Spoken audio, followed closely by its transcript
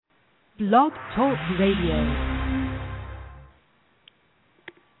Blog Talk Radio.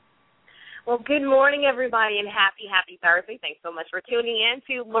 Well, good morning, everybody, and happy Thursday. Thanks so much for tuning in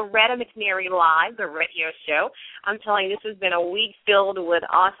to Loretta McNary Live, the radio show. I'm telling you, this has been a week filled with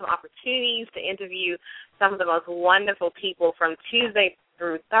awesome opportunities to interview some of the most wonderful people from Tuesday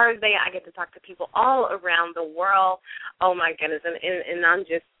through Thursday. I get to talk to people all around the world. Oh, my goodness, and I'm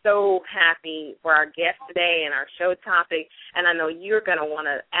just so happy for our guest today and our show topic, and I know you're going to want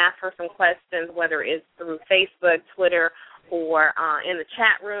to ask her some questions, whether it's through Facebook, Twitter, or in the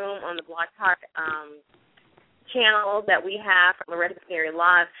chat room on the Blog Talk channel that we have from Loretta McNary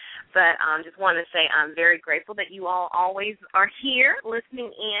Live. But just want to say I'm very grateful that you all always are here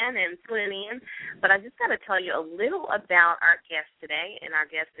listening in and tuning in. But I just got to tell you a little about our guest today, and our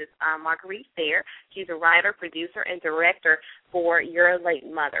guest is Marguerite. She's a writer, producer, and director for Your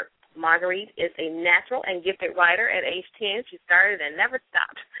Late Mother. Marguerite is a natural and gifted writer. At age 10, she started and never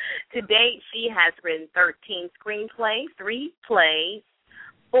stopped. To date, she has written 13 screenplays, 3 plays,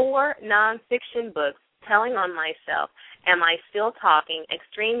 4 nonfiction books, Telling on Myself, Am I Still Talking,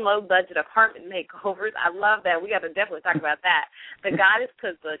 Extreme Low-Budget Apartment Makeovers. I love that. We got to definitely talk about that. The Goddess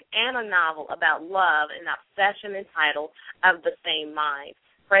Cookbook, and a novel about love and obsession entitled Of the Same Mind.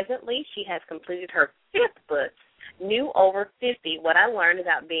 Presently, she has completed her 5th book, New Over 50, What I Learned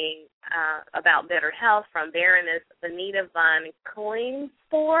About Being about Better Health, from Baroness Benita von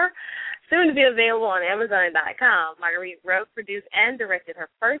Koenigsborg, soon to be available on Amazon.com. Marguerite wrote, produced, and directed her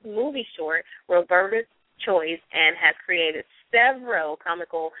first movie short, Roberta's Choice, and has created several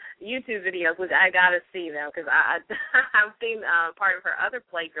comical YouTube videos, which I got to see, though, because I've seen part of her other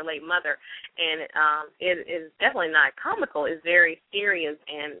play, Your Late Mother, and it is definitely not comical. It's very serious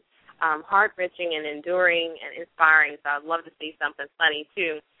and heart-wrenching and enduring and inspiring, so I'd love to see something funny,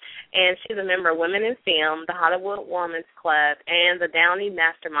 too. And she's a member of Women in Film, the Hollywood Women's Club, and the Downey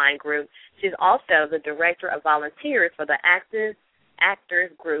Mastermind Group. She's also the director of volunteers for the Actors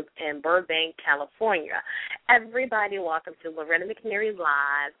Group in Burbank, California. Everybody, welcome to Loretta McNary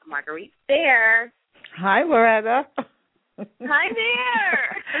Live. Marguerite there. Hi, Loretta. Hi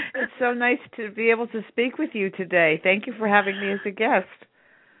there. It's so nice to be able to speak with you today. Thank you for having me as a guest.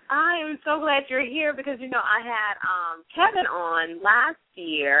 I am so glad you're here because, you know, I had Kevin on last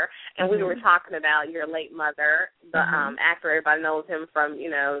year, and we were talking about Your Late Mother, the actor. Everybody knows him from, you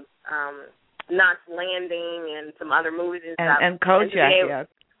know, Knots Landing and some other movies and stuff. And Kojak, yes.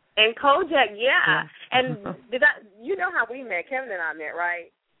 And Kojak, yeah. And you know how we met? Kevin and I met,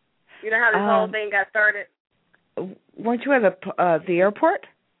 right? You know how this whole thing got started? Weren't you at the airport?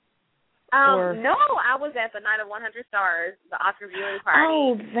 No, I was at the Night of 100 Stars, the Oscar viewing party.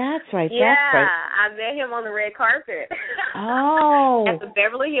 Oh, that's right. Yeah, that's right. I met him on the red carpet. Oh. At the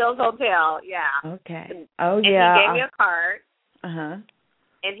Beverly Hills Hotel, yeah. Okay. And Oh, he gave me a card. Uh-huh.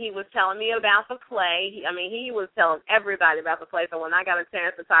 And he was telling me about the play. He was telling everybody about the play. So when I got a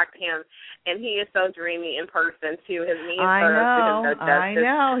chance to talk to him, and he is so dreamy in person, too. His knees I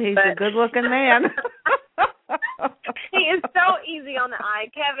know. He's a good-looking man. He is so easy on the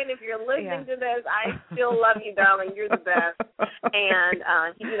eye. Kevin, if you're listening to this, I still love you, darling. You're the best. And,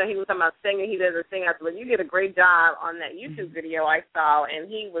 he was talking about singing. He does a sing. I said, well, you did a great job on that YouTube video I saw,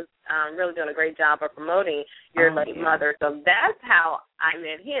 and he was really doing a great job of promoting Your Late Mother. So that's how I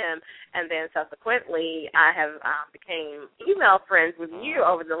met him. And then subsequently, I have became email friends with you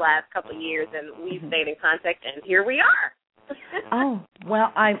over the last couple of years, and we've stayed in contact, and here we are. Oh,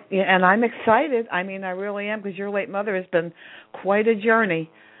 well, I'm excited. I mean, I really am, because Your Late Mother has been quite a journey.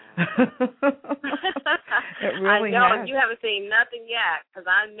 It really I know, has. and you haven't seen nothing yet, because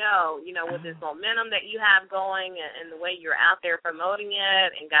I know, with this momentum that you have going and the way you're out there promoting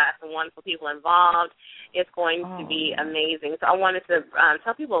it and got some wonderful people involved, it's going to be amazing. So I wanted to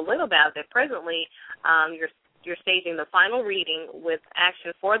tell people a little about that. Presently, you're staging the final reading with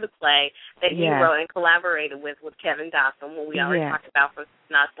action for the play that you wrote and collaborated with Kevin Dawson, who we already talked about from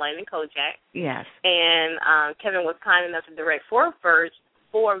Knots Landing and Kojak. Yes. And Kevin was kind enough to direct 4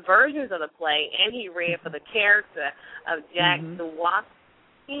 versions of the play, and he read for the character of Jack Dukowski.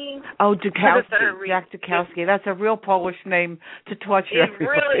 Oh, Dukowski. Jack Dukowski. That's a real Polish name to torture everybody. It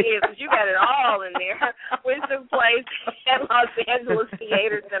really is. You got it all in there. Which took place at Los Angeles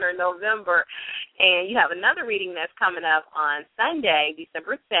Theater Center in November. And you have another reading that's coming up on Sunday,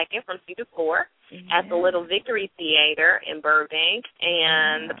 December 2nd, from 2 to 4 at the Little Victory Theater in Burbank.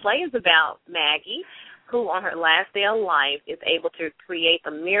 And the play is about Maggie, who on her last day of life is able to create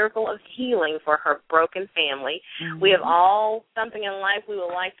the miracle of healing for her broken family. Mm-hmm. We have all something in life we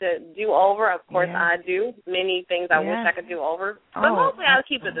would like to do over. Of course, I do. Many things I wish I could do over, but mostly I'll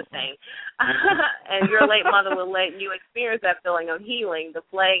keep it the same. And your late mother will let you experience that feeling of healing. The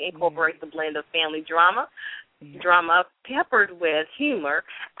play incorporates a blend of family drama peppered with humor,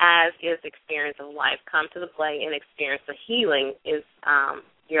 as is experience of life. Come to the play and experience the healing is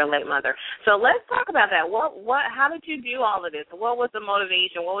your late mother. So let's talk about that. How did you do all of this? What was the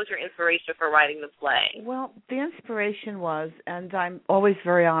motivation? What was your inspiration for writing the play? Well, the inspiration was, and I'm always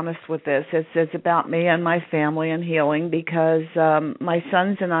very honest with this, it's about me and my family and healing, because my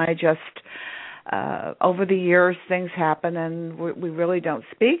sons and I just, over the years, things happen, and we really don't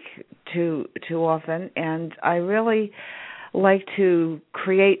speak too often. And I really like to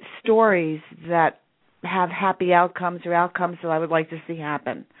create stories that have happy outcomes, or outcomes that I would like to see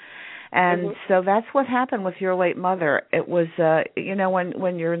happen. And so that's what happened with your late mother. It was,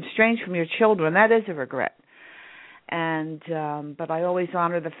 when you're estranged from your children, that is a regret. And but I always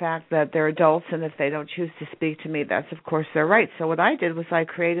honor the fact that they're adults, and if they don't choose to speak to me, that's of course their right. So what I did was I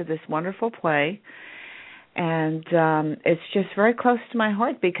created this wonderful play, and it's just very close to my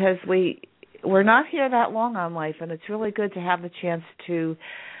heart, because we're not here that long on life, and it's really good to have the chance to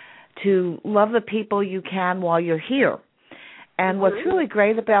love the people you can while you're here. And what's really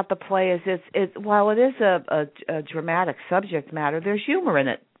great about the play is while it is a dramatic subject matter, there's humor in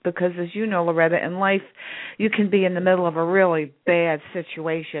it. Because, as you know, Loretta, in life, you can be in the middle of a really bad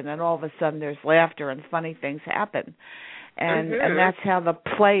situation, and all of a sudden there's laughter and funny things happen, and that's how the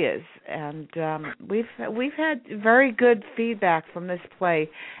play is. And we've had very good feedback from this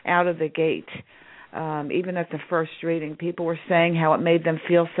play out of the gate. Even at the first reading, people were saying how it made them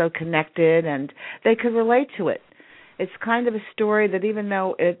feel so connected, and they could relate to it. It's kind of a story that, even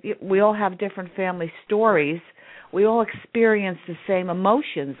though we all have different family stories, we all experience the same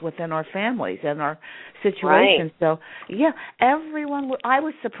emotions within our families and our situations. Right. So, everyone, I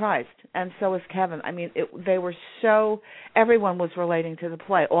was surprised, and so was Kevin. I mean, everyone was relating to the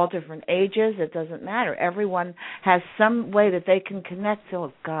play, all different ages, it doesn't matter. Everyone has some way that they can connect to,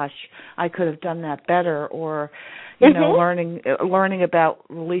 oh, gosh, I could have done that better, or, learning about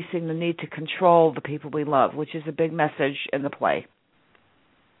releasing the need to control the people we love, which is a big message in the play.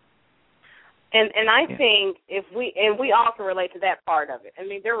 And I think we all can relate to that part of it. I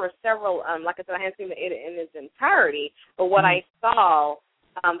mean, there were several, like I said, I hadn't seen it in its entirety, but what I saw,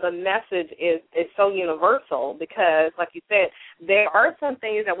 the message is so universal, because, like you said, there are some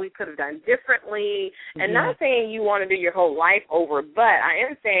things that we could have done differently, and not saying you want to do your whole life over, but I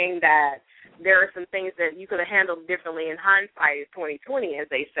am saying that there are some things that you could have handled differently. In hindsight, is 20/20, as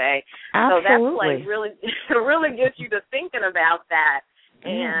they say. Absolutely. So that play really gets you to thinking about that,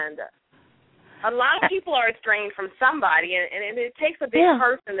 and a lot of people are estranged from somebody, and it takes a big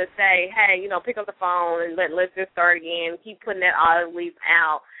person to say, hey, pick up the phone and let's just start again, keep putting that olive leaf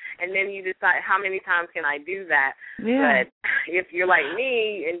out, and then you decide, how many times can I do that? Yeah. But if you're like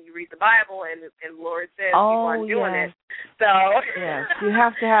me and you read the Bible and the Lord says keep on doing it. So you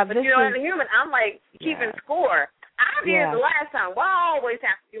have to have but this. As a human, I'm like keeping score. I did it the last time. Well, I always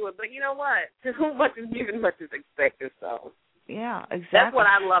have to do it, but you know what? To whom much is given, much is expected, so. Yeah, exactly. That's what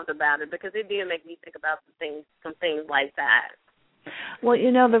I loved about it, because it did make me think about some things like that. Well,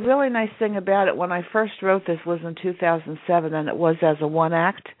 the really nice thing about it, when I first wrote this was in 2007, and it was as a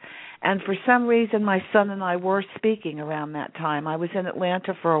one-act. And for some reason, my son and I were speaking around that time. I was in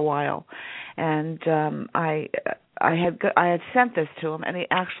Atlanta for a while, and I had sent this to him, and he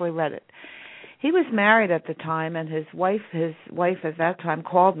actually read it. He was married at the time, and his wife at that time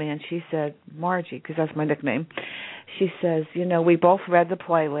called me, and she said, Margie, because that's my nickname, she says, we both read the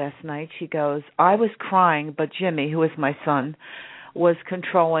play last night. She goes, I was crying, but Jimmy, who is my son, was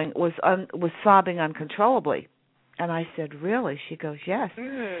sobbing uncontrollably. And I said, really? She goes, yes.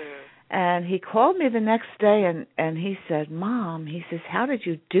 And he called me the next day, and he said, Mom, he says, how did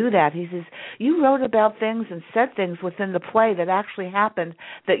you do that? He says, you wrote about things and said things within the play that actually happened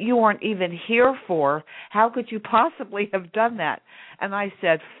that you weren't even here for. How could you possibly have done that? And I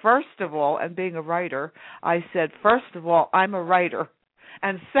said, first of all, and being a writer, I said, first of all, I'm a writer.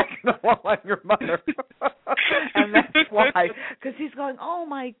 And second of all, I'm your mother. And that's why. Because he's going, oh,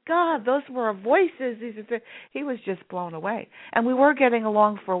 my God, those were our voices. He was just blown away. And we were getting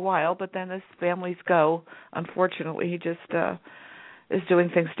along for a while, but then as families go, unfortunately, he just is doing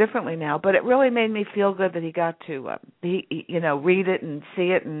things differently now. But it really made me feel good that he got to, read it and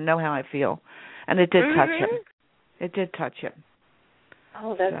see it and know how I feel. And it did touch him. It did touch him.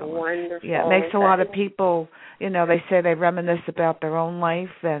 Oh, that's So, wonderful. yeah, it makes a lot of people, they say they reminisce about their own life.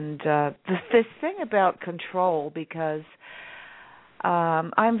 And this thing about control, because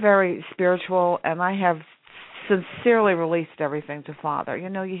I'm very spiritual, and I have sincerely released everything to Father.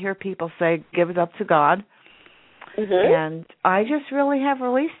 You hear people say, give it up to God. Mm-hmm. And I just really have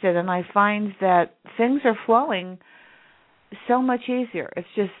released it, and I find that things are flowing so much easier. It's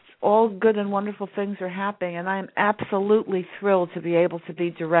just all good and wonderful things are happening, and I'm absolutely thrilled to be able to be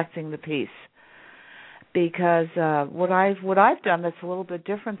directing the piece. Because what I've done that's a little bit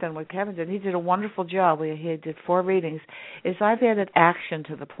different than what Kevin did, he did a wonderful job. He did 4 readings, is I've added action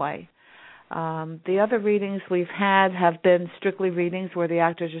to the play. The other readings we've had have been strictly readings where the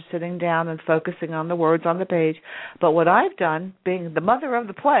actors are sitting down and focusing on the words on the page. But what I've done, being the mother of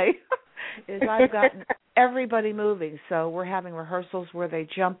the play, is I've gotten everybody moving. So we're having rehearsals where they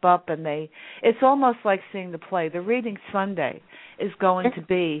jump up and it's almost like seeing the play. The reading Sunday is going to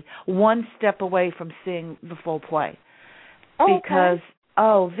be one step away from seeing the full play. Because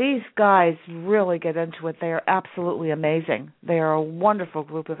these guys really get into it. They are absolutely amazing. They are a wonderful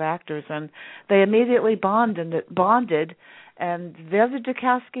group of actors, and they immediately bonded, and they're the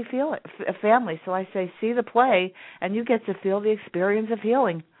Dukowski family. So I say, see the play, and you get to feel the experience of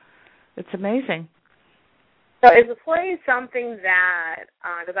healing. It's amazing. So is the play something that,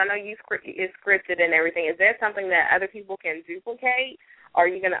 because I know it's scripted and everything, is there something that other people can duplicate? Are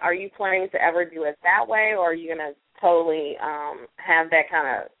you planning to ever do it that way, or are you going to totally have that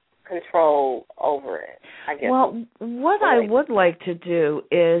kind of control over it, I guess? Well, what I would like to do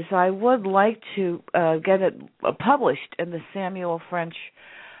is I would like to get it published in the Samuel French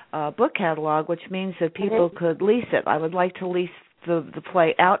book catalog, which means that people could lease it. I would like to lease the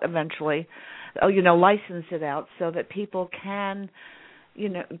play out eventually, license it out so that people can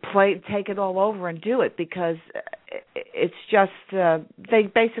take it all over and do it, because it's just they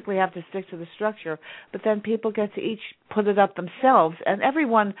basically have to stick to the structure, but then people get to each put it up themselves, and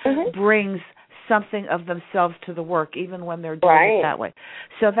everyone brings something of themselves to the work, even when they're doing it that way.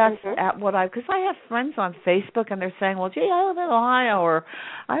 So that's because I have friends on Facebook, and they're saying, well, gee, I live in Ohio, or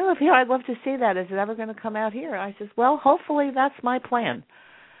I live here, I'd love to see that. Is it ever going to come out here? I says, well, hopefully that's my plan.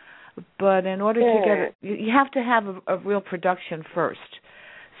 But in order to get it, you have to have a real production first.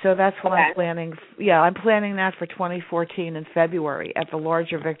 So that's what I'm planning. Yeah, I'm planning that for 2014 in February at the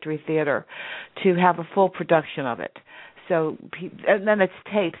larger Victory Theater to have a full production of it. So, and then it's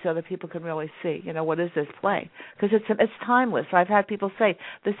taped so that people can really see, what is this play? Because it's timeless. I've had people say,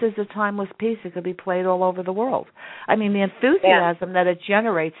 this is a timeless piece. It could be played all over the world. I mean, the enthusiasm that it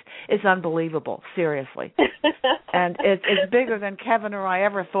generates is unbelievable, seriously. And it's bigger than Kevin or I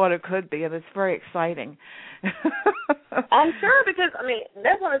ever thought it could be, and it's very exciting. I'm sure, because,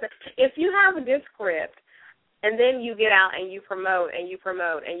 that's one of the things. If you have a good script, and then you get out and you promote and you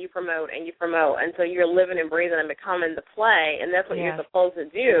promote and you promote and you promote until you're living and breathing and becoming the play, and that's what you're supposed to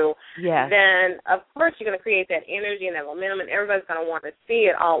do, then, of course, you're going to create that energy and that momentum, and everybody's going to want to see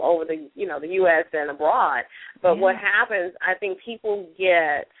it all over the U.S. and abroad. But what happens, I think people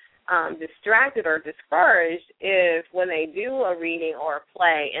get distracted or discouraged if when they do a reading or a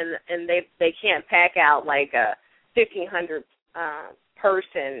play and they can't pack out like a 1,500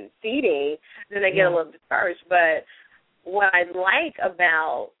 person seating, then they get a little discouraged. But what I like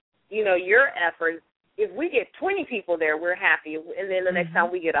about, your efforts, if we get 20 people there, we're happy. And then the next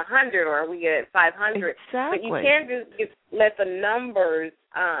time we get 100 or we get 500. Exactly. But you can't just let the numbers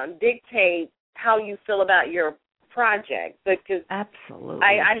dictate how you feel about your project. Because absolutely.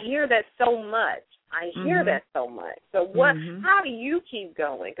 I hear that so much. So how do you keep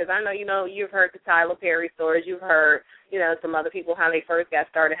going? Because I know, you've heard the Tyler Perry stories. You've heard, some other people, how they first got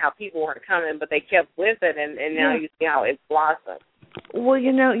started, how people weren't coming, but they kept with it, and now you see how it's blossomed. Well,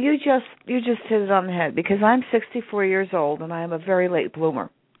 you just hit it on the head, because I'm 64 years old, and I am a very late bloomer.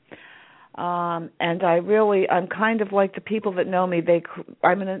 And I'm kind of like the people that know me. They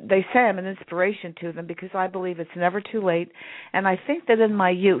say I'm an inspiration to them, because I believe it's never too late. And I think that in my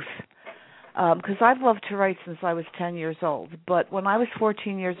youth, because I've loved to write since I was 10 years old, but when I was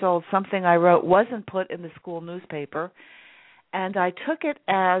 14 years old, something I wrote wasn't put in the school newspaper, and I took it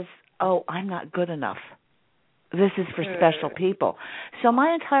as, I'm not good enough. This is for special people. So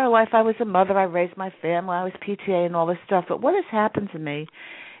my entire life I was a mother. I raised my family. I was PTA and all this stuff. But what has happened to me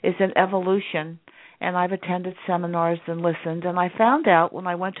is an evolution, and I've attended seminars and listened, and I found out when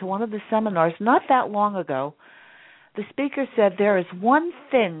I went to one of the seminars not that long ago, the speaker said there is one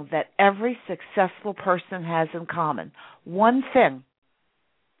thing that every successful person has in common, one thing,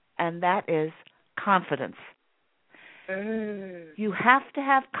 and that is confidence. You have to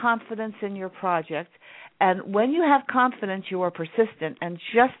have confidence in your project. And when you have confidence, you are persistent. And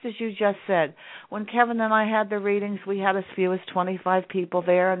just as you just said, when Kevin and I had the readings, we had as few as 25 people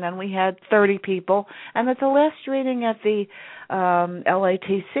there, and then we had 30 people. And at the last reading at the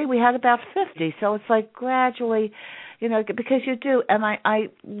LATC, we had about 50. So it's like gradually, because you do. And I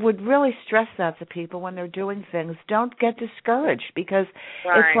would really stress that to people when they're doing things. Don't get discouraged, because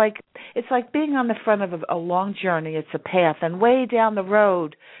it's like being on the front of a long journey. It's a path, and way down the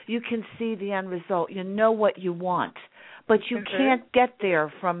road, you can see the end result. You know what you want, but you can't get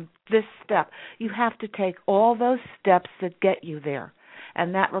there from this step. You have to take all those steps that get you there,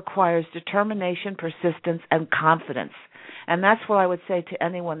 and that requires determination, persistence, and confidence. And that's what I would say to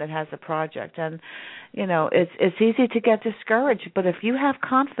anyone that has a project. And it's easy to get discouraged, but if you have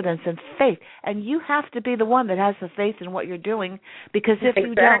confidence and faith, and you have to be the one that has the faith in what you're doing, because if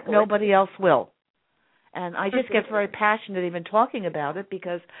you don't, nobody else will. And I just get very passionate even talking about it,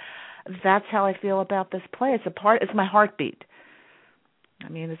 because that's how I feel about this play. It's my heartbeat. I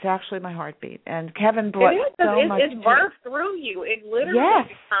mean, it's actually my heartbeat. And Kevin brought so much. It's birthed through you. It literally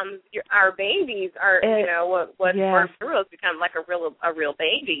becomes our babies are. What's birthed through us becomes like a real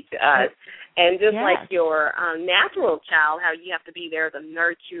baby to us. And just like your natural child, how you have to be there to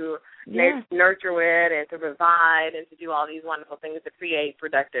nurture it and to provide and to do all these wonderful things to create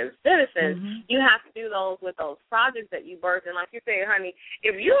productive citizens. You have to do those with those projects that you birth. And like you say, honey,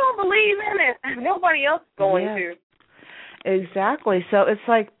 if you don't believe in it, nobody else is going to. Exactly. So it's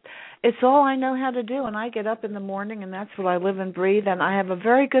like, it's all I know how to do, and I get up in the morning, and that's what I live and breathe. And I have a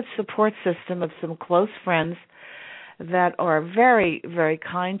very good support system of some close friends that are very, very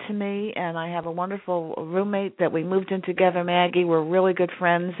kind to me, and I have a wonderful roommate that we moved in together, Maggie. We're really good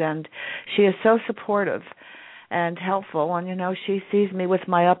friends, and she is so supportive and helpful, and she sees me with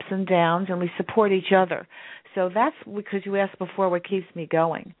my ups and downs, and we support each other. So that's, because you asked before, what keeps me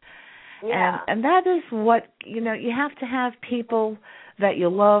going. Yeah. And that is what, you have to have people that you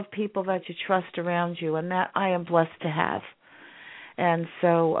love, people that you trust around you, and that I am blessed to have. And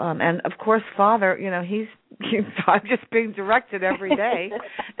so, and of course, Father, I'm just being directed every day,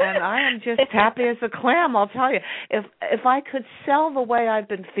 and I am just happy as a clam, I'll tell you. If I could sell the way I've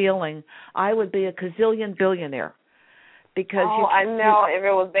been feeling, I would be a gazillion billionaire. Because I know, if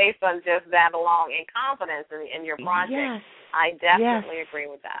it was based on just that alone and confidence in your project, I definitely agree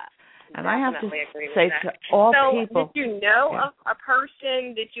with that. And I have to say to all people. So, did you know of a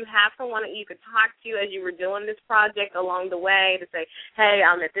person? Did you have someone that you could talk to as you were doing this project along the way to say, hey,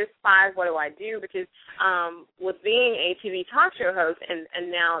 I'm at this spot, what do I do? Because with being a TV talk show host and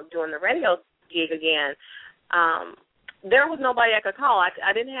now doing the radio gig again, there was nobody I could call.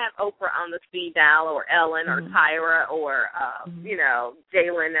 I didn't have Oprah on the speed dial, or Ellen, or Tyra, or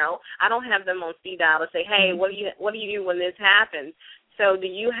Jalen. No, I don't have them on speed dial to say, hey, what do you do when this happens? So do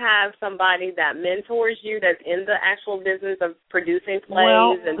you have somebody that mentors you that's in the actual business of producing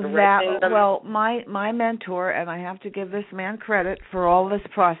plays and directing them? Well, my mentor, and I have to give this man credit for all this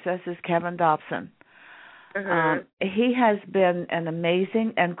process, is Kevin Dobson. He has been an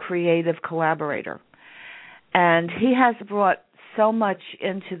amazing and creative collaborator. And he has brought so much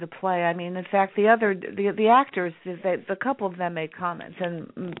into the play. I mean, in fact, the actors, the couple of them made comments,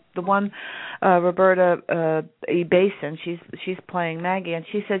 and the one, Roberta E. Basin, she's playing Maggie, and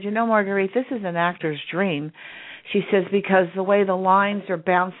she said, Marguerite, this is an actor's dream. She says, because the way the lines are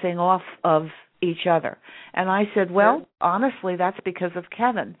bouncing off of each other. And I said, well, honestly, that's because of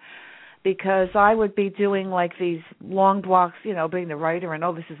Kevin. Because I would be doing like these long blocks, being the writer,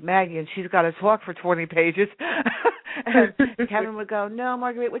 and this is Maggie, and she's got to talk for 20 pages. And Kevin would go, no,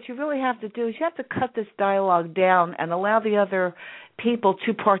 Marguerite, what you really have to do is you have to cut this dialogue down and allow the other people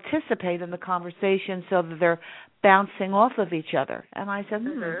to participate in the conversation so that they're bouncing off of each other. And I said,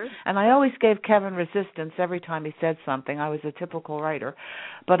 And I always gave Kevin resistance every time he said something. I was a typical writer.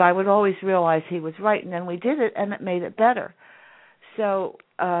 But I would always realize he was right, and then we did it, and it made it better. So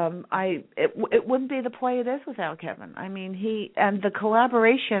it wouldn't be the play it is without Kevin. I mean, and the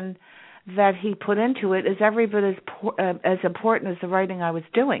collaboration that he put into it is every bit as important as the writing I was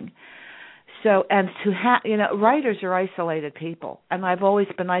doing. So, and to have, writers are isolated people, and I've always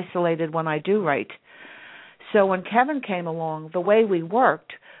been isolated when I do write. So when Kevin came along, the way we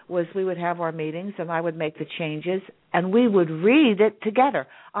worked was we would have our meetings, and I would make the changes, and we would read it together.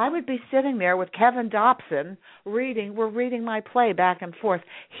 I would be sitting there with Kevin Dobson reading. We're reading my play back and forth,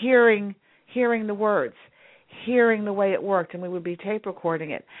 hearing the words, hearing the way it worked, and we would be tape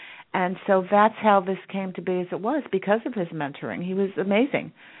recording it. And so that's how this came to be as it was, because of his mentoring. He was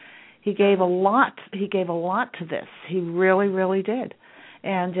amazing. He gave a lot. He gave a lot to this. He really, really did.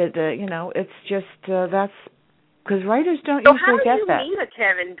 And it's just that's because writers don't So usually get that. how do you meet a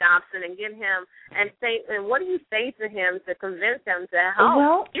Kevin Dobson and get him and what do you say to him to convince him to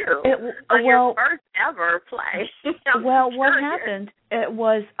help you on your first ever play? Well, what happened? It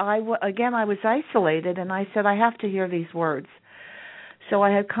was I was isolated, and I said I have to hear these words. So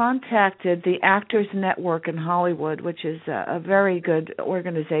I had contacted the Actors Network in Hollywood, which is a very good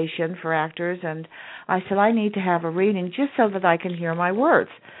organization for actors, and I said I need to have a reading just so that I can hear my words.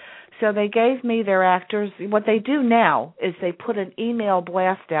 So they gave me their actors. What they do now is they put an email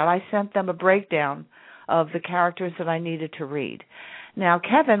blast out. I sent them a breakdown of the characters that I needed to read. Now,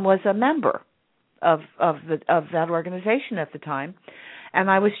 Kevin was a member of that organization at the time, and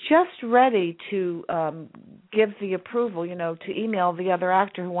I was just ready to give the approval, to email the other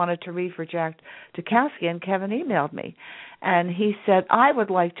actor who wanted to read for Jack Dukowski, and Kevin emailed me. And he said, I would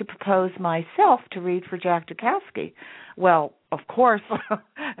like to propose myself to read for Jack Dukowski. Well, of course,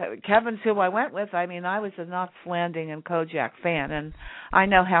 Kevin's who I went with. I mean, I was a Knots Landing and Kojak fan, and I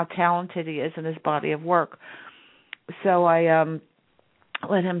know how talented he is in his body of work. So I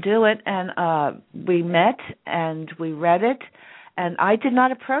let him do it, and we met, and we read it. And I did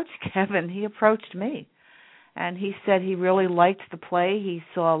not approach Kevin. He approached me. And he said he really liked the play. He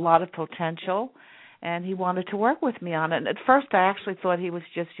saw a lot of potential, and he wanted to work with me on it. And at first I actually thought he was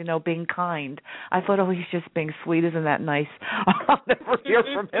just, being kind. I thought, he's just being sweet. Isn't that nice? I'll never hear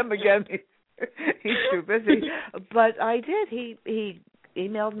from him again. He's too busy. But I did. He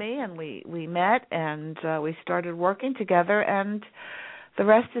emailed me, and we met, and we started working together, and the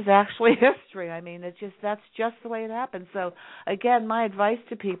rest is actually history. I mean, that's just the way it happened. So, again, my advice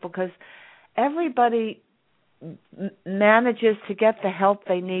to people, because everybody manages to get the help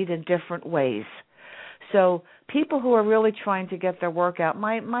they need in different ways. So people who are really trying to get their work out,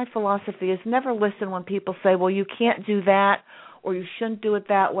 my philosophy is never listen when people say, well, you can't do that or you shouldn't do it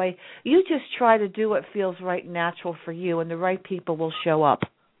that way. You just try to do what feels right and natural for you, and the right people will show up.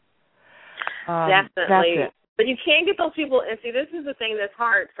 Definitely. That's it. But you can't get those people, and see, this is the thing that's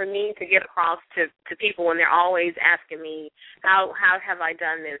hard for me to get across to people when they're always asking me, how have I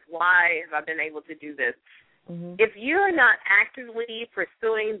done this? Why have I been able to do this? Mm-hmm. If you're not actively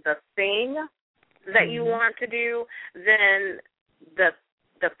pursuing the thing that you want to do, then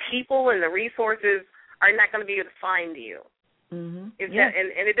the people and the resources are not going to be able to find you. Mm-hmm.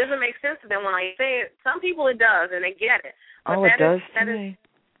 And it doesn't make sense to them when I say it. Some people it does, and they get it. But it does. That is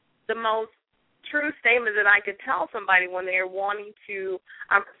the most true statement that I could tell somebody when they're wanting to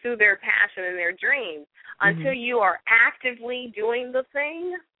pursue their passion and their dreams. Until you are actively doing the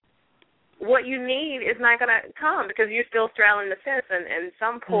thing, what you need is not going to come because you're still straddling the fence. And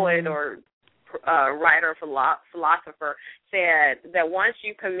some poet or writer, philosopher said that once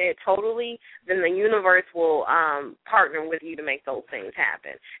you commit totally, then the universe will partner with you to make those things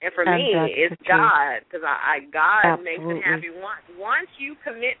happen. And for me, it's God, because God makes it happen. Once you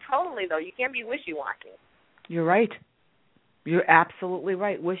commit totally, though, you can't be wishy-washy. You're right. You're absolutely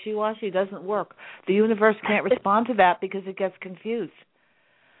right. Wishy-washy doesn't work. The universe can't respond to that because it gets confused.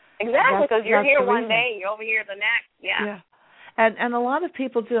 Exactly, because you're here one day, you're over here the next. Yeah. And a lot of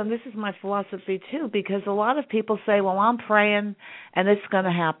people do, and this is my philosophy too, because a lot of people say, well, I'm praying and it's going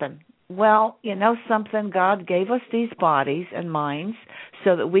to happen. Well, you know something? God gave us these bodies and minds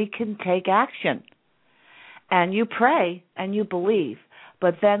so that we can take action. And you pray and you believe,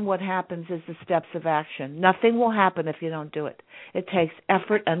 but then what happens is the steps of action. Nothing will happen if you don't do it. It takes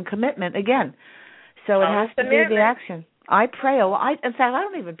effort and commitment again. So it has to be the action. I pray a lot. In fact, I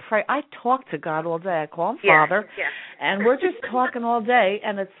don't even pray. I talk to God all day. I call him Father, and we're just talking all day.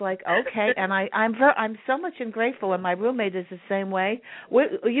 And it's like, okay. And I'm so much grateful. And my roommate is the same way.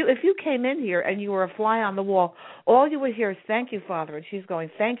 If you came in here and you were a fly on the wall, all you would hear is "Thank you, Father," and she's going,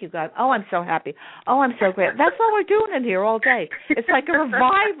 "Thank you, God." Oh, I'm so happy. Oh, I'm so great. That's all we're doing in here all day. It's like a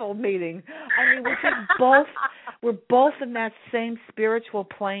revival meeting. I mean, we're both in that same spiritual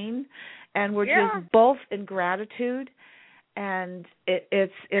plane, and we're just both in gratitude. And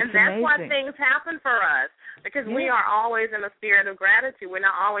it's and that's amazing. why things happen for us, because we are always in a spirit of gratitude. We're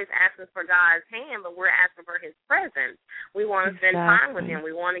not always asking for God's hand, but we're asking for his presence. We want to spend time with him.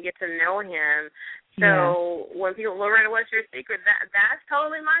 We want to get to know him. So when people, Loretta, what's your secret? That's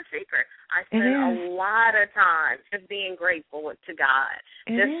totally my secret. I spend a lot of time just being grateful to God,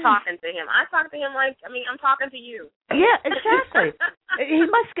 talking to him. I talk to him I'm talking to you. Yeah, exactly. He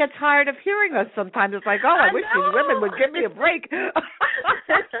must get tired of hearing us sometimes. It's like, I wish these women would give me a break.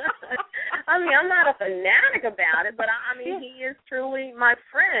 I'm not a fanatic about it, but he is truly my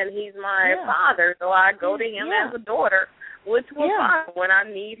friend. He's my father, so I go to him as a daughter. Which will find when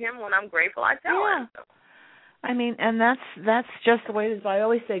I need him, when I'm grateful, I tell him. I mean, and that's just the way it is. I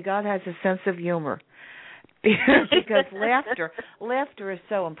always say God has a sense of humor. because laughter is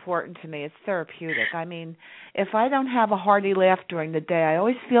so important to me. It's therapeutic. I mean, if I don't have a hearty laugh during the day, I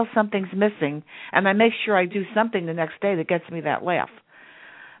always feel something's missing, and I make sure I do something the next day that gets me that laugh.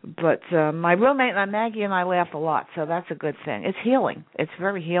 But my roommate, Maggie, and I laugh a lot, so that's a good thing. It's healing. It's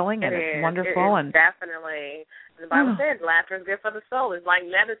very healing, and it's wonderful. It is, definitely. The Bible says laughter is good for the soul. It's like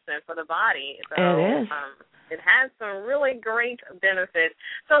medicine for the body. So, it is. It has some really great benefits.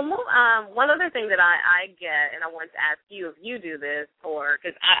 So one other thing that I get, and I wanted to ask you if you do this,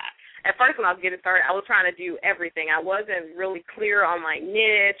 because at first when I was getting started, I was trying to do everything. I wasn't really clear on my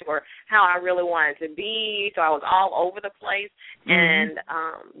niche or how I really wanted to be, so I was all over the place, and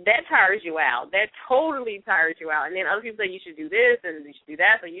that tires you out. That totally tires you out. And then other people say you should do this and you should do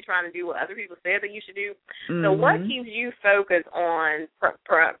that, so you're trying to do what other people said that you should do. So what keeps you focused on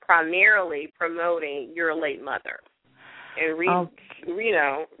primarily promoting your late mother and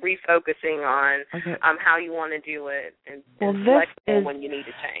refocusing on how you want to do it and flexible when you need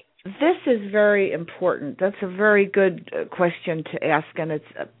to change? This is very important. That's a very good question to ask, and it's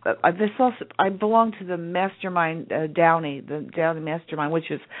this also. I belong to the mastermind the Downey mastermind,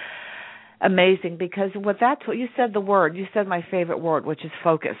 which is amazing because you said the word. You said my favorite word, which is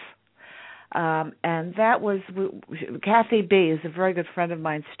focus. And that was Kathy B. is a very good friend of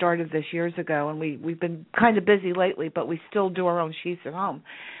mine. Started this years ago, and we've been kind of busy lately, but we still do our own sheets at home.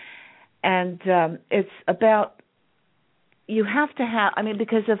 And it's about you have to have. I mean,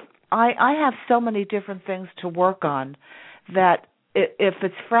 because if I have so many different things to work on that if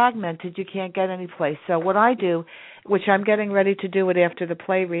it's fragmented, you can't get any place. So what I do, which I'm getting ready to do it after the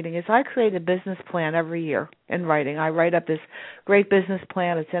play reading, is I create a business plan every year in writing. I write up this great business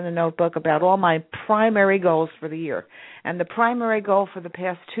plan. It's in a notebook about all my primary goals for the year. And the primary goal for the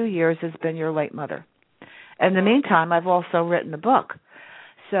past 2 years has been your late mother. In the meantime, I've also written a book.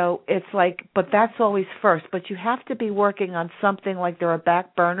 So it's like, but that's always first. But you have to be working on something like there are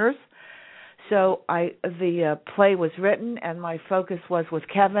back burners. So the play was written, and my focus was with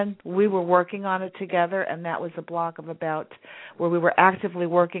Kevin. We were working on it together, and that was a block of about where we were actively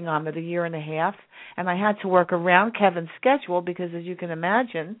working on it 1.5 years. And I had to work around Kevin's schedule because, as you can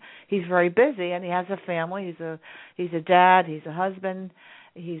imagine, he's very busy, and he has a family. He's a dad. He's a husband.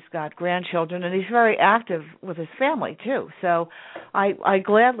 He's got grandchildren, and he's very active with his family, too. So I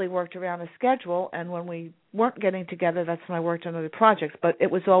gladly worked around his schedule, and when we weren't getting together, that's when I worked on other projects. But it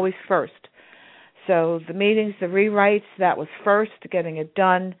was always first. So the meetings, the rewrites, that was first, getting it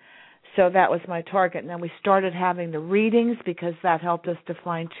done. So that was my target. And then we started having the readings because that helped us to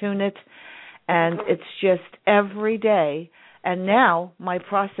fine-tune it. And it's just every day. And now, my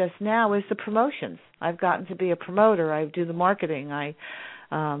process now is the promotions. I've gotten to be a promoter. I do the marketing.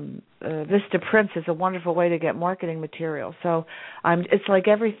 Vista Prints is a wonderful way to get marketing material. So it's like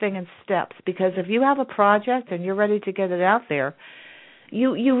everything in steps. Because if you have a project and you're ready to get it out there,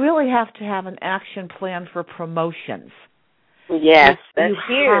 you really have to have an action plan for promotions. Yes, that's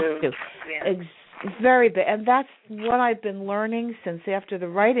huge. Yes. It's very big. And that's what I've been learning since after the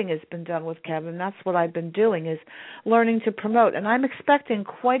writing has been done with Kevin. That's what I've been doing is learning to promote. And I'm expecting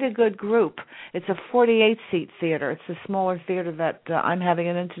quite a good group. It's a 48-seat theater. It's a smaller theater that I'm having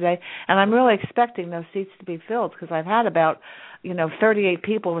it in today. And I'm really expecting those seats to be filled because I've had about, 38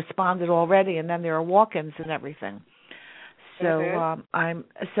 people responded already, and then there are walk-ins and everything. So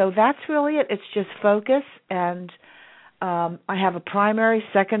so that's really it. It's just focus, and I have a primary,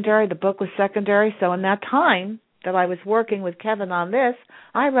 secondary. The book was secondary. So in that time that I was working with Kevin on this,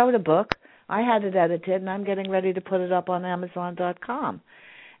 I wrote a book. I had it edited, and I'm getting ready to put it up on Amazon.com.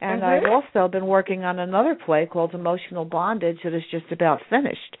 And I've also been working on another play called Emotional Bondage that is just about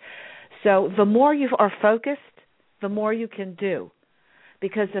finished. So the more you are focused, the more you can do.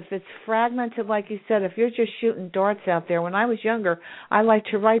 Because if it's fragmented, like you said, if you're just shooting darts out there, when I was younger, I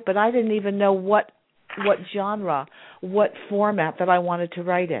liked to write, but I didn't even know what genre, what format that I wanted to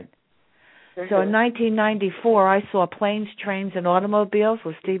write in. So in 1994, I saw Planes, Trains, and Automobiles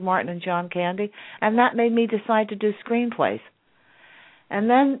with Steve Martin and John Candy, and that made me decide to do screenplays. And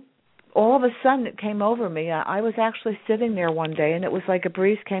then all of a sudden it came over me. I was actually sitting there one day, and it was like a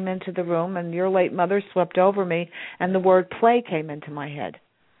breeze came into the room, and your late mother swept over me, and the word play came into my head.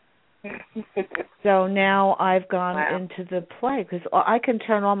 So now I've gone into the play, because I can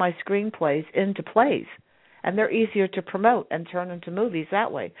turn all my screenplays into plays, and they're easier to promote and turn into movies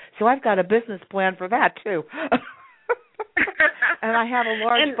that way. So I've got a business plan for that, too. And I have a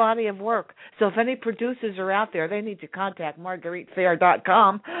large body of work. So if any producers are out there, they need to contact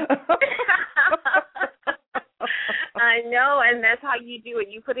MargueriteFair.com. I know, and that's how you do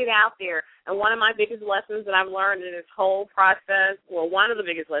it. You put it out there. And one of my biggest lessons that I've learned in this whole process, well, one of the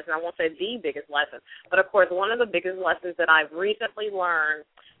biggest lessons, I won't say the biggest lesson, but, of course, one of the biggest lessons that I've recently learned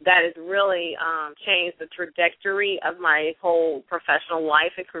that has really changed the trajectory of my whole professional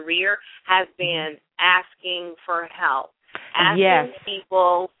life and career has been asking for help, asking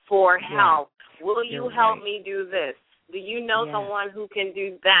people for help. Will you help me do this? Do you know someone who can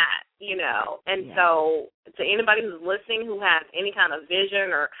do that, you know? And so to anybody who's listening who has any kind of vision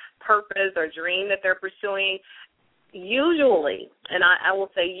or purpose or dream that they're pursuing, usually, and I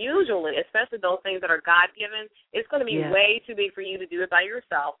will say usually, especially those things that are God-given, it's going to be way too big for you to do it by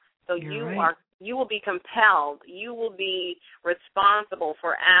yourself. So you will be compelled, you will be responsible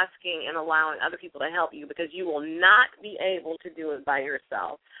for asking and allowing other people to help you because you will not be able to do it by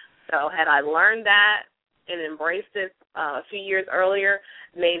yourself. So had I learned that and embraced it a few years earlier,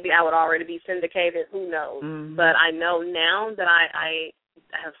 maybe I would already be syndicated. Who knows? Mm-hmm. But I know now that I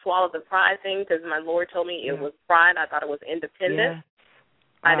have swallowed the pride thing because my Lord told me it was pride. I thought it was independence.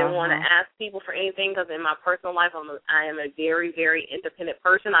 I didn't want to ask people for anything because in my personal life I am a very, very independent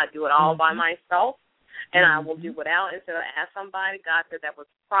person. I do it all by myself, and I will do without instead of ask somebody. God said that was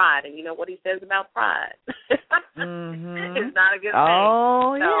pride, and you know what he says about pride? It's not a good thing.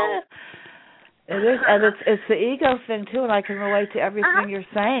 Oh, yeah. It is, and it's the ego thing, too, and I can relate to everything you're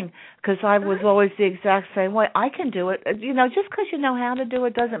saying because I was always the exact same way. I can do it. You know, just because you know how to do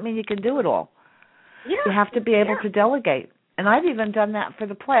it doesn't mean you can do it all. Yeah. You have to be able to delegate. And I've even done that for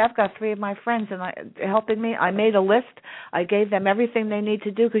the play. I've got 3 of my friends helping me. I made a list. I gave them everything they need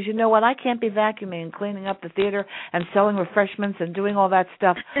to do because you know what? I can't be vacuuming and cleaning up the theater and selling refreshments and doing all that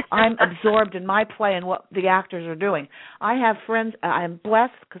stuff. I'm absorbed in my play and what the actors are doing. I have friends. I'm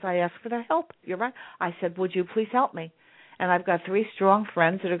blessed because I asked for their help. You're right. I said, would you please help me? And I've got 3 strong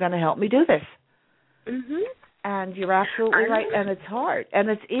friends that are going to help me do this. Mm-hmm. And you're absolutely right, and it's hard. And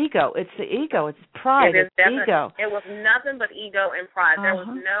it's ego. It's the ego. It's pride. It's ego. It was nothing but ego and pride. There was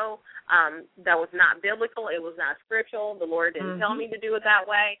that was not biblical. It was not scriptural. The Lord didn't tell me to do it that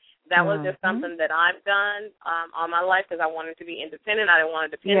way. That was just something that I've done all my life because I wanted to be independent. I didn't want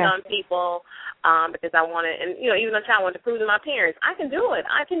to depend on people because I wanted, and you know, even a child wanted to prove to my parents, I can do it.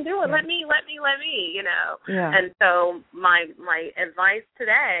 I can do it. Let me. You know. Yeah. And so my advice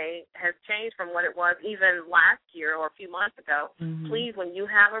today has changed from what it was even last year or a few months ago. Please, when you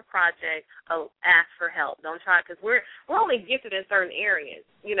have a project, ask for help. Don't try because we're only gifted in certain areas.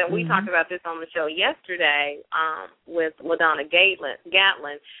 You know, we talked about this on the show yesterday with LaDonna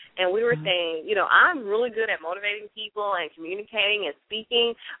Gatlin, and we were saying, you know, I'm really good at motivating people and communicating and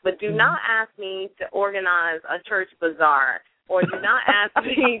speaking, but do not ask me to organize a church bazaar. Or do not ask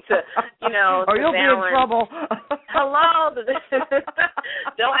me to, you know, or you'll balance. Be in trouble. Hello.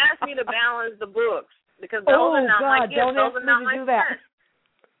 Don't ask me to balance the books because those are not my gifts. Don't those ask are not me to my do that.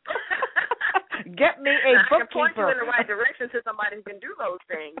 Get me a bookkeeper. I can point you in the right direction to somebody who can do those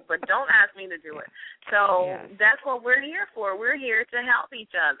things, but don't ask me to do it. So that's what we're here for. We're here to help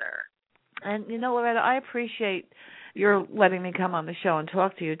each other. And, you know, Loretta, I appreciate your letting me come on the show and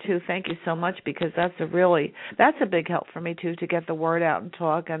talk to you, too. Thank you so much because that's a big help for me, too, to get the word out and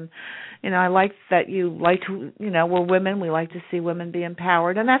talk. And, you know, I like that you like to, you know, we're women. We like to see women be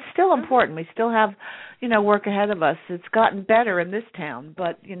empowered. And that's still important. We still have, you know, work ahead of us. It's gotten better in this town,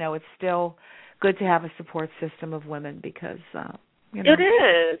 but, you know, it's still good to have a support system of women because, you know. It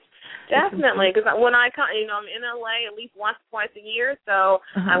is. Definitely, because when I come, you know, I'm in LA at least once or twice a year, so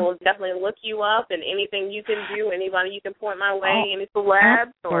I will definitely look you up and anything you can do, anybody you can point my way, any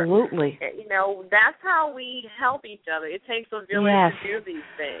celebs. Absolutely. Or, you know, that's how we help each other. It takes a village to do these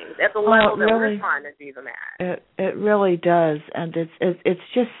things at the level that we're trying to do them at. It really does, and it's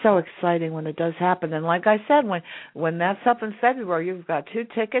just so exciting when it does happen. And like I said, when that's up in February, you've got 2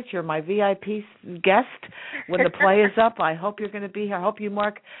 tickets. You're my VIP guest when the play is up. I hope you're going to be here. I hope you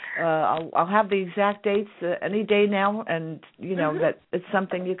mark. I'll have the exact dates any day now, and you know that it's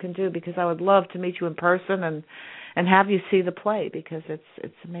something you can do because I would love to meet you in person and have you see the play because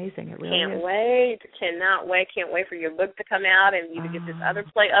it's amazing. It really Can't wait. Cannot wait. Can't wait for your book to come out and you to get this other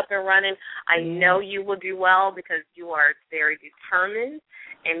play up and running. I know you will do well because you are very determined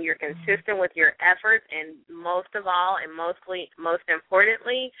and you're consistent with your efforts, and most of all, and most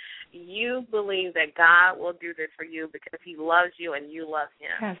importantly, you believe that God will do this for you because He loves you and you love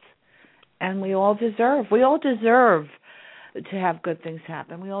Him. Yes, and we all deserve to have good things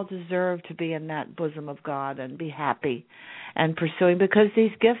happen. We all deserve to be in that bosom of God and be happy and pursuing because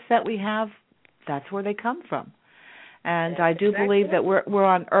these gifts that we have, that's where they come from. And I do believe that we're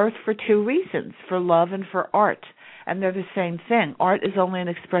on earth for 2 reasons, for love and for art. And they're the same thing. Art is only an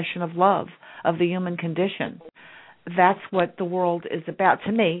expression of love, of the human condition. that's what the world is about.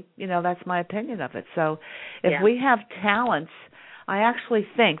 To me, that's my opinion of it. So if we have talents, I actually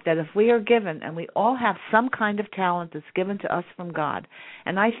think that if we are given, and we all have some kind of talent that's given to us from God,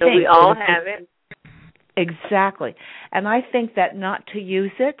 and I think we all have it. Exactly. And I think that not to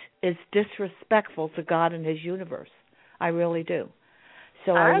use it is disrespectful to God and His universe. I really do.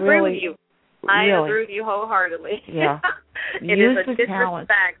 So I agree with you. I really agree with you wholeheartedly. Yeah. It is a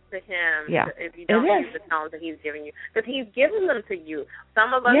disrespect to Him if you don't use the talent that He's giving you. Because He's given them to you.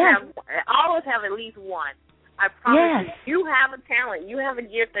 Some of us all of us have at least one. I promise you have a talent. You have a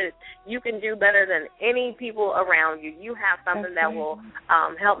gift that you can do better than any people around you. You have something that will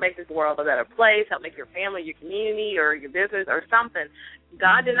help make this world a better place, help make your family, your community, or your business or something.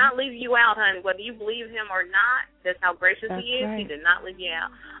 God did not leave you out, honey. Whether you believe Him or not, that's how gracious He is. He did not leave you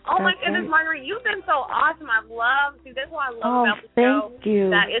out. Oh, my goodness, Marguerite, you've been so awesome. That's what I love about the show. Thank you.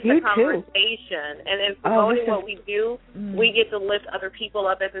 That it's a conversation. And in promoting what we do, we get to lift other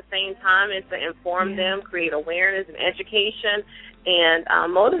people up at the same time and to inform them, create awareness and education, and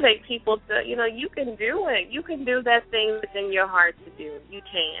motivate people to, you can do it. You can do that thing that's in your heart to do. You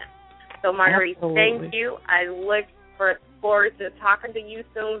can. So, Marguerite, thank you. I look forward to talking to you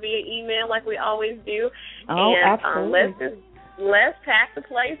soon via email like we always do. Oh, and, absolutely. Let's pack the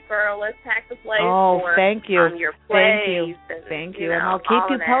place, girl. Let's pack the place for thank you. Your place. Thank you. And, thank you. And I'll keep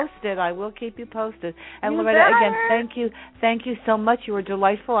you posted. I will keep you posted. And Loretta, again, thank you. Thank you so much. You were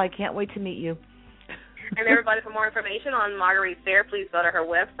delightful. I can't wait to meet you. And everybody, for more information on Marguerite Fair, please go to her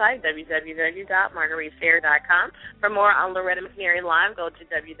website, www.margueritefair.com. For more on Loretta McNary Live, go to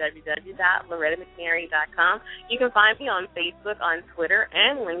www.lorettamcnary.com. You can find me on Facebook, on Twitter,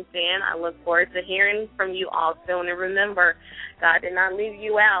 and LinkedIn. I look forward to hearing from you all soon. And remember, God did not leave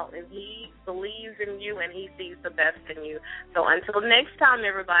you out, and He believes in you, and He sees the best in you. So until next time,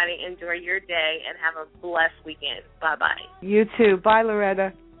 everybody, enjoy your day and have a blessed weekend. Bye-bye. You too. Bye,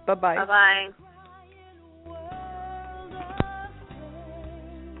 Loretta. Bye-bye. Bye-bye.